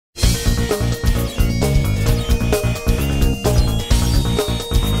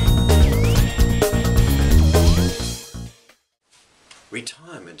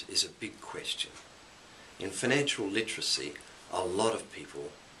Retirement is a big question. In financial literacy, a lot of people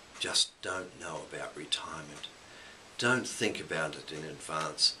just don't know about retirement, don't think about it in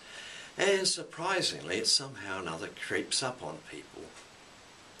advance, and surprisingly it somehow or another creeps up on people.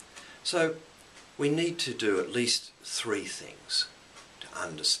 So we need to do at least 3 things to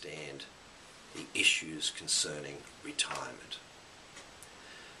understand the issues concerning retirement.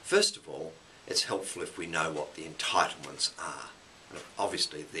 First of all, it's helpful if we know what the entitlements are.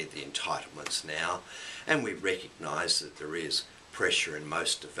 Obviously they're the entitlements now, and we recognise that there is pressure in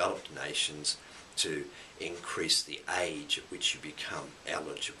most developed nations to increase the age at which you become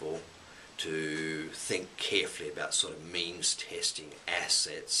eligible, to think carefully about sort of means testing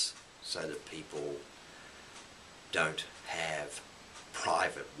assets so that people don't have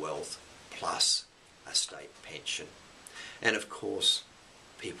private wealth plus a state pension. And of course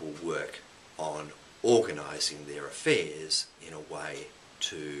people work on organising their affairs in a way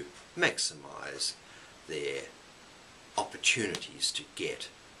to maximise their opportunities to get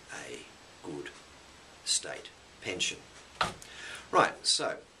a good state pension. Right,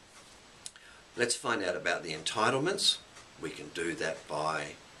 so let's find out about the entitlements. We can do that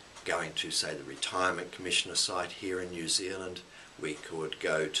by going to, say, the Retirement Commissioner site here in New Zealand. We could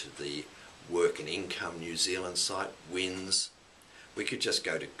go to the Work and Income New Zealand site, WINS. We could just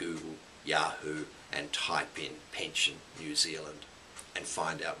go to Google, Yahoo, and type in Pension New Zealand and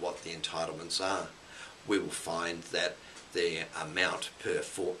find out what the entitlements are. We will find that the amount per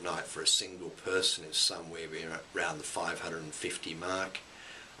fortnight for a single person is somewhere around the 550 mark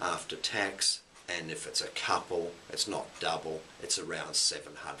after tax, and if it's a couple, it's not double, it's around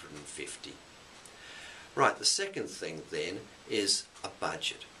 750. Right, the second thing then is a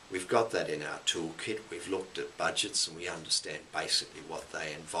budget. We've got that in our toolkit. We've looked at budgets and we understand basically what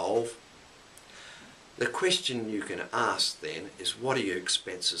they involve. The question you can ask then is, what are your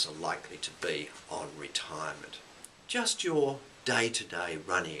expenses are likely to be on retirement? Just your day-to-day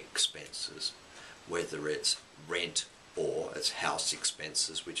running expenses, whether it's rent or it's house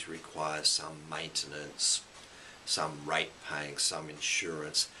expenses, which require some maintenance, some rate paying, some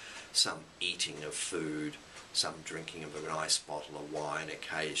insurance, some eating of food, some drinking of a nice bottle of wine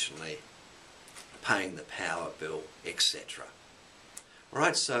occasionally, paying the power bill, etc.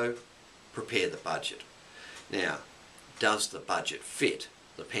 Alright, so prepare the budget. Now, does the budget fit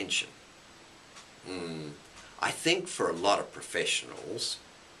the pension? I think for a lot of professionals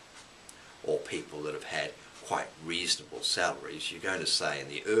or people that have had quite reasonable salaries, you're going to say in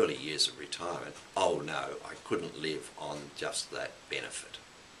the early years of retirement, oh no, I couldn't live on just that benefit.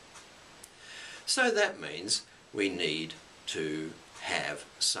 So that means we need to have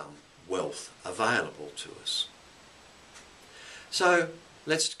some wealth available to us. So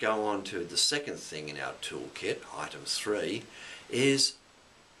let's go on to the second thing in our toolkit. Item 3 is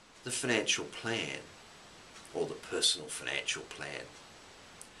the financial plan, or the personal financial plan,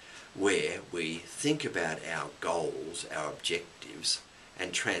 where we think about our goals, our objectives,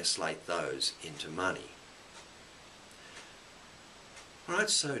 and translate those into money. Alright,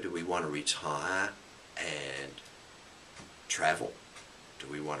 so do we want to retire and travel? Do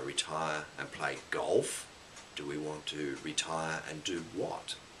we want to retire and play golf? Do we want to retire and do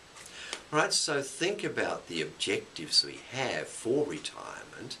what? Right, so think about the objectives we have for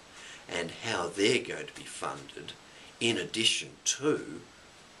retirement and how they're going to be funded in addition to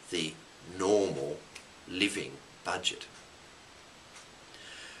the normal living budget.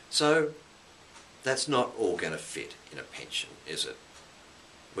 So that's not all going to fit in a pension, is it?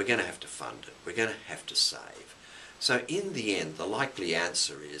 We're going to have to fund it. We're going to have to save. So in the end, the likely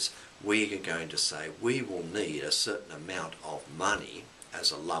answer is we are going to say we will need a certain amount of money as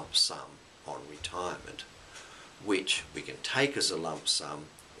a lump sum on retirement, which we can take as a lump sum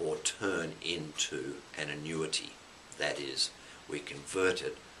or turn into an annuity. That is, we convert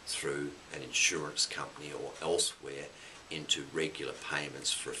it through an insurance company or elsewhere into regular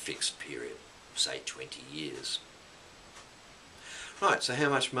payments for a fixed period, say 20 years. Right, so how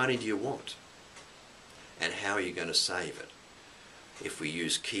much money do you want? And how are you going to save it? If we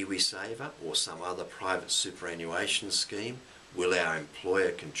use KiwiSaver or some other private superannuation scheme, will our employer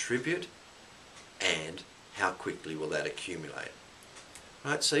contribute? And how quickly will that accumulate?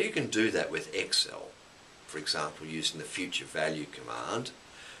 Right, so you can do that with Excel. For example, using the future value command,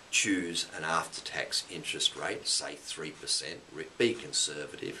 choose an after-tax interest rate, say 3%, be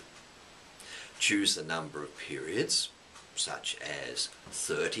conservative. Choose the number of periods, such as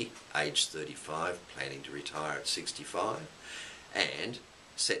 30, age 35, planning to retire at 65, and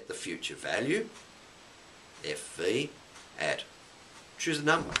set the future value, FV, at, choose a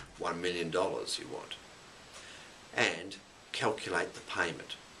number, $1 million you want, and calculate the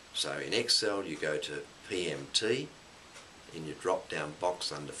payment. So in Excel you go to PMT in your drop down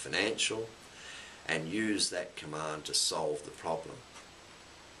box under Financial and use that command to solve the problem.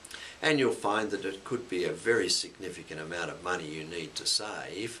 And you'll find that it could be a very significant amount of money you need to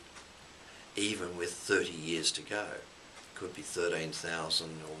save even with 30 years to go. It could be 13,000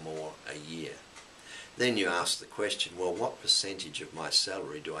 or more a year. Then you ask the question, well, what percentage of my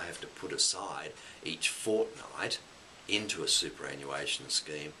salary do I have to put aside each fortnight into a superannuation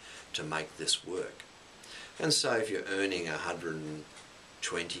scheme to make this work? And so if you're earning $120,000,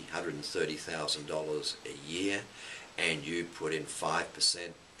 $130,000 a year and you put in 5%,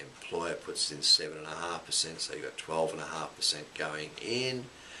 employer puts in 7.5%, so you've got 12.5% going in,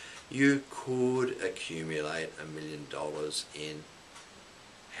 you could accumulate $1 million in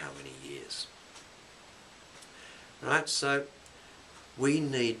how many years? Right, so we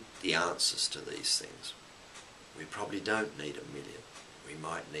need the answers to these things. We probably don't need $1 million. We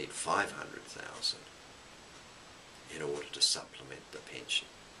might need 500,000 in order to supplement the pension.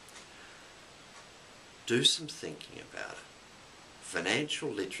 Do some thinking about it. Financial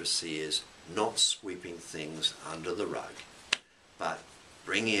literacy is not sweeping things under the rug, but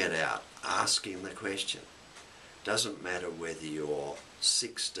bringing it out, asking the question. Doesn't matter whether you're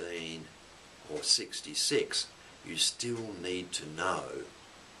 16 or 66, you still need to know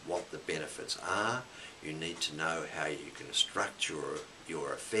what the benefits are. You need to know how you can structure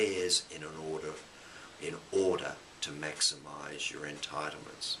your affairs in order to maximise your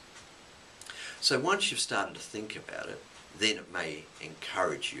entitlements. So once you've started to think about it, then it may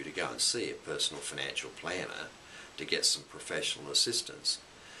encourage you to go and see a personal financial planner to get some professional assistance.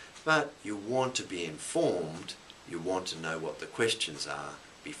 But you want to be informed, you want to know what the questions are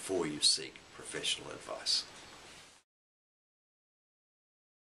before you seek professional advice.